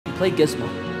play Gizmo.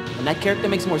 When that character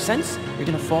makes more sense, you're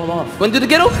gonna fall off. Wanna do the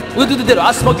Gitto? We'll do the Ditto.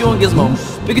 I'll smoke you on Gizmo.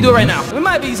 We can do it right now. We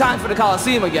might be signed for the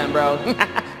Coliseum again, bro.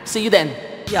 See you then.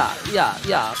 Yeah.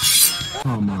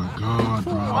 Oh my God,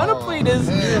 bro. I wanna play this.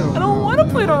 I don't wanna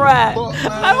play the rat.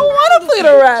 I don't wanna play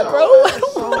the rat, bro. I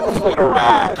don't wanna play the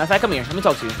rat. Matter of fact, come here. Let me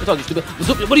talk to you. Let me talk to you,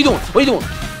 stupid. What are you doing? What are you doing?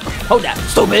 Hold that,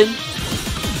 stupid.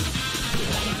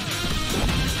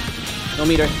 No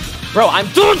meter. Bro, I'm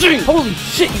dodging! Holy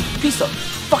shit, you piece of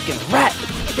fucking rat.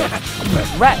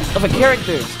 Rat of a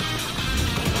character.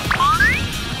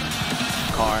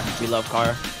 Car. We love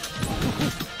car.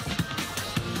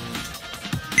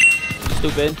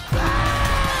 Stupid.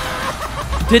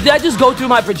 Did that just go through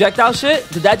my projectile shit?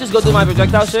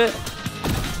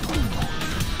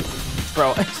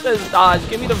 Bro, it says dodge.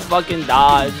 Give me the fucking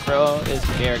dodge, bro. This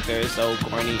character is so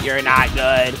corny. You're not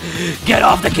good. Get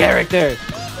off the character.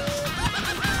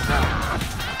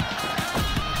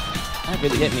 That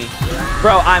really hit me.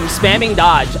 Bro, I'm spamming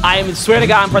dodge. I swear to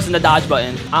God, I'm pressing the dodge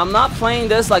button. I'm not playing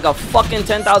this like a fucking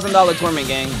 $10,000 tournament,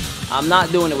 gang. I'm not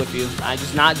doing it with you. I'm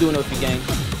just not doing it with you, gang.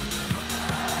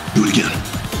 Do it again.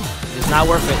 It's not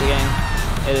worth it, gang.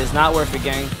 It is not worth it,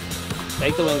 gang.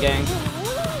 Take the win, gang.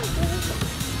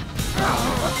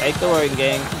 Take the win,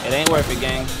 gang. It ain't worth it,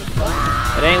 gang.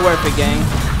 It ain't worth it, gang.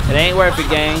 It ain't worth it,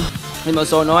 gang. You know,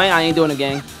 so annoying. I ain't doing it,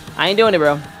 gang. I ain't doing it,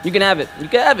 bro. You can have it. You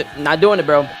can have it. I'm not doing it,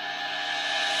 bro.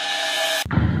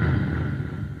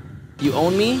 You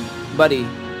own me? Buddy.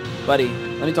 Let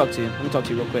me talk to you. Let me talk to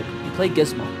you real quick. You play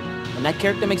Gizmo. When that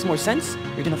character makes more sense,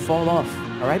 you're gonna fall off.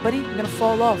 Alright, buddy? You're gonna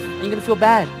fall off. And you're gonna feel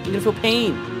bad. You're gonna feel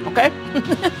pain. Okay?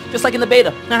 Just like in the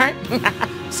beta. Alright?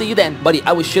 See you then. Buddy,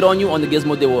 I will shit on you on the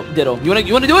Gizmo Ditto. You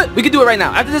wanna do it? We can do it right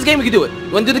now. After this game, we can do it.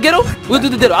 You wanna do the Ditto? We'll do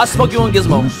the Ditto. I'll smoke you on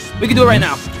Gizmo. We can do it right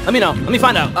now. Let me know. Let me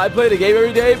find out. I play the game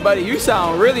every day, buddy. You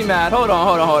sound really mad. Hold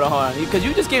on. Because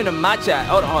you just came to my chat.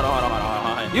 Hold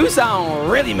on. You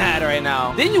sound really mad right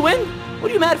now. Didn't you win?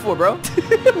 What are you mad for, bro?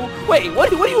 Wait,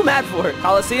 what are you mad for?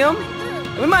 Coliseum?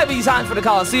 We might be signed for the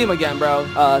Coliseum again, bro.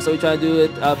 So we try to do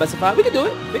it best of 5. We can do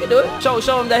it. Show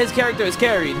him that his character is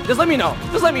carried. Just let me know.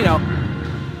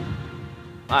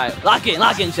 Alright, lock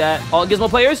in, chat. All Gizmo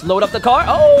players, load up the car.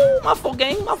 Oh, my full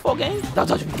gang. Don't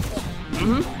touch me.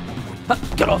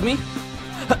 Get off me.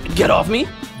 Get off me.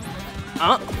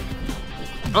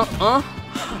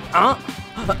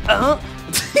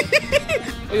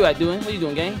 What you doing? What you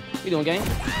doing, gang?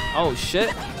 Oh,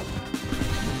 shit.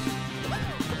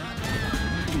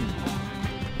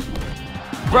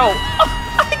 Bro,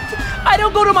 I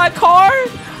don't go to my car?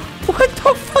 What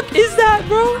the fuck is that,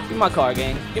 bro? Give me my car,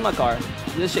 gang. Give me my car.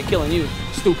 This shit killing you,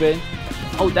 stupid.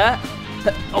 Oh, that.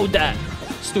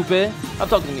 Stupid. I'm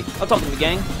talking to me,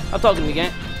 gang.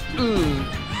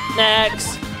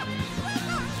 Next.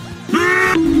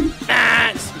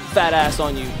 Fat ass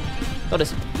on you. Throw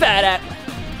this fat ass.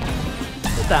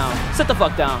 Sit down. Sit the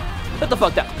fuck down.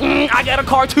 I got a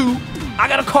car too.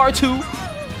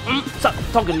 Stop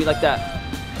talking to me like that.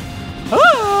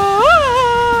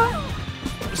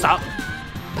 Stop.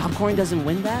 Popcorn doesn't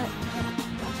win that?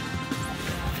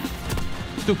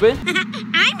 Stupid.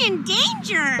 I'm in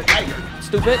danger.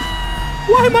 Stupid.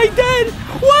 Why am I dead?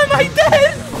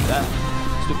 That.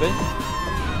 Stupid.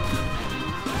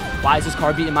 Why is this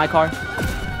car beating my car?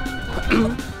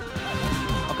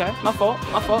 Okay, my fault.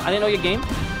 I didn't know your game.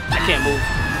 I can't move.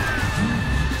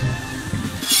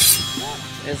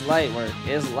 It's light work.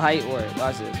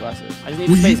 Watch this. I just need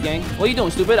the space, gang. What are you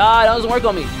doing, stupid? That doesn't work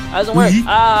on me. That doesn't work.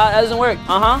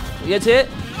 You get hit.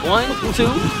 1, 2,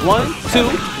 1, 2,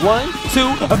 1,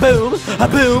 2. A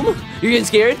boom. You're getting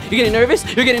scared. You're getting nervous.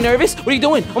 What are you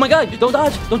doing? Oh my God! Don't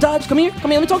dodge. Come here.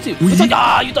 Let me talk to you. You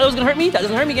thought it was gonna hurt me? That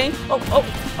doesn't hurt me, gang.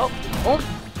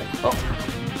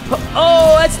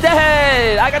 Oh, that's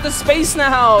dead. I got the space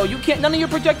now. You can't. None of your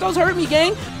projectiles hurt me,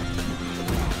 gang.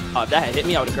 Oh, if that had hit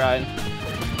me, I would have cried.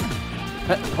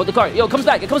 Hold the car. Yo, it comes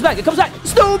back.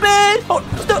 Stupid.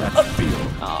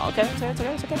 Oh, okay. It's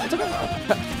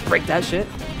okay. Break that shit.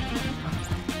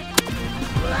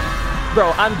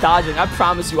 Bro, I'm dodging. I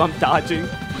promise you I'm dodging.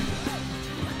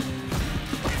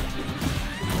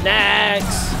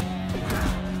 Next.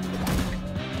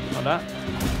 Hold that.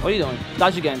 What are you doing?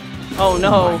 Dodge again. Oh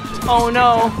no.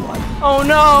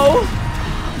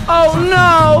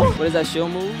 What is that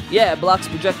shield move? Yeah, it blocks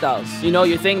projectiles. You know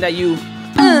your thing that you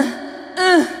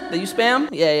that you spam?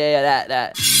 Yeah,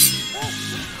 that.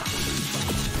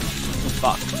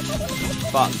 Fuck.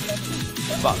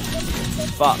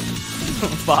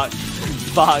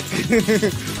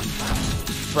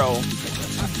 Bro,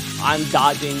 I'm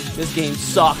dodging. This game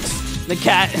sucks. The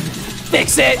cat,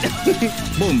 fix it.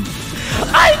 Boom.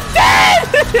 I'm dead!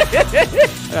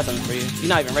 I got something for you. You're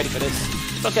not even ready for this.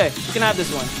 It's okay. You can have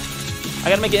this one. I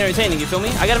gotta make it entertaining, you feel me?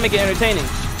 I gotta make it entertaining.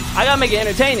 I gotta make it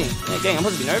entertaining. Hey, gang, I'm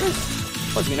supposed to be nervous?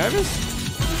 Supposed to be nervous?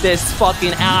 This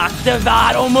fucking active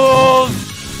auto move!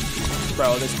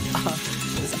 Bro, this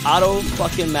auto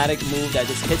fucking matic move that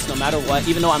just hits no matter what,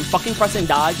 even though I'm fucking pressing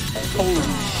dodge. Holy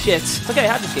shit. It's okay,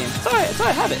 I have this game. It's alright, it's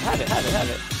alright. Have it, have it, have it, have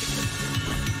it.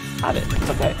 Have it. It's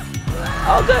okay.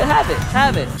 Oh, good. Have it,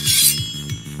 have it.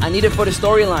 I need it for the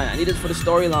storyline. I need it for the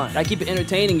storyline. Gotta keep it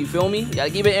entertaining, you feel me? Gotta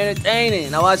keep it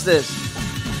entertaining. Now watch this.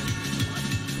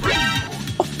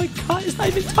 Oh my god, it's not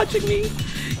even touching me.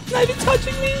 It's not even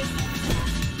touching me.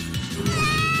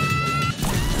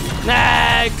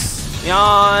 Next.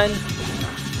 Yawn.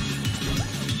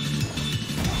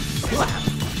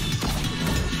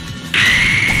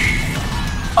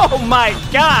 Oh my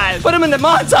god. Put him in the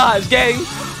montage, gang.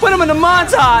 Put him in the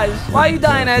montage. Why are you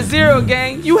dying at 0,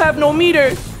 gang? You have no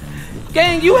meter.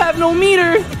 Gang, you have no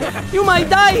meter. You might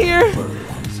die here.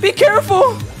 Be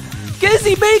careful.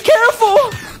 Gizzy, be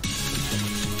careful.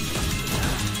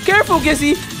 Careful,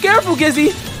 Gizzy. Careful,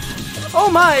 Gizzy. Oh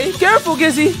my. Careful,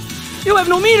 Gizzy. You have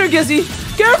no meter, Gizzy.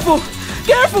 Careful.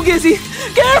 Careful, Gizzy.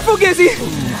 Careful, Gizzy.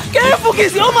 Careful,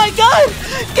 Gizzy. Oh my god.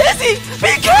 Gizzy,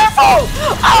 be careful.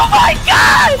 Oh my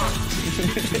god.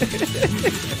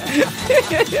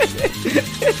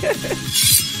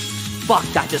 Fuck,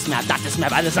 not this map, not this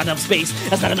map. That's not enough space.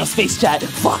 That's not enough space, chat.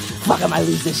 Fuck, I might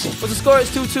lose this shit. But the score is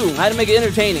 2-2. I had to make it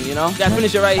entertaining, you know? Gotta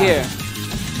finish it right here.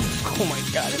 Oh my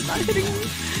god, it's not hitting me.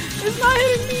 It's not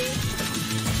hitting me.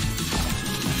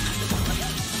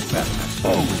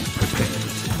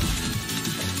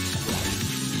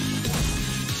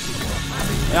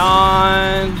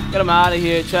 Yawn. Get him out of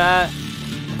here, chat.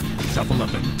 Shuffle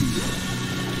up and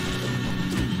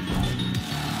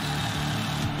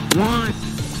one,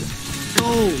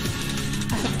 two.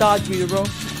 Dodge meter, bro.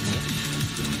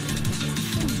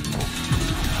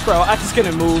 Bro, I just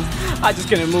couldn't move. I just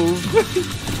couldn't move.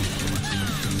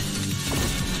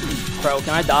 Bro,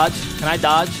 can I dodge? Can I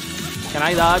dodge? Can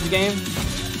I dodge, game?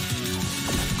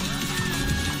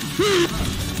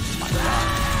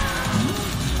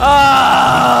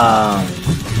 Ah!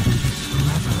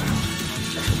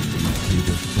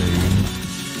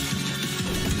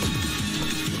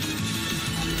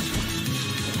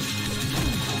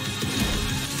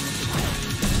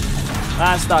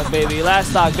 Last stock, baby. Last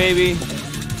stock, baby.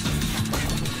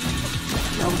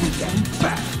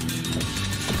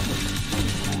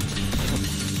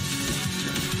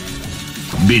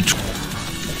 bitch.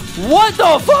 What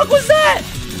the fuck was that?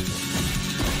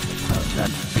 How's that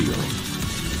feel?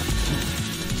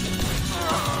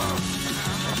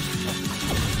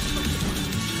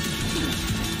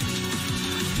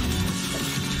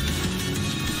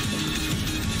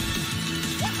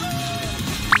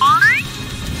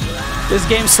 This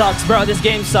game sucks, bro. This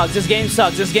game sucks. This game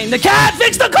sucks. This game. The cat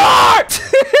fixed the car!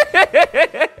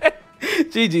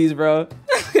 GG's, bro.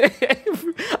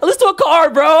 Let's do a car,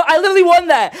 bro. I literally won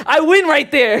that. I win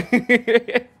right there.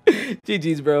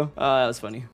 GG's, bro. That was funny.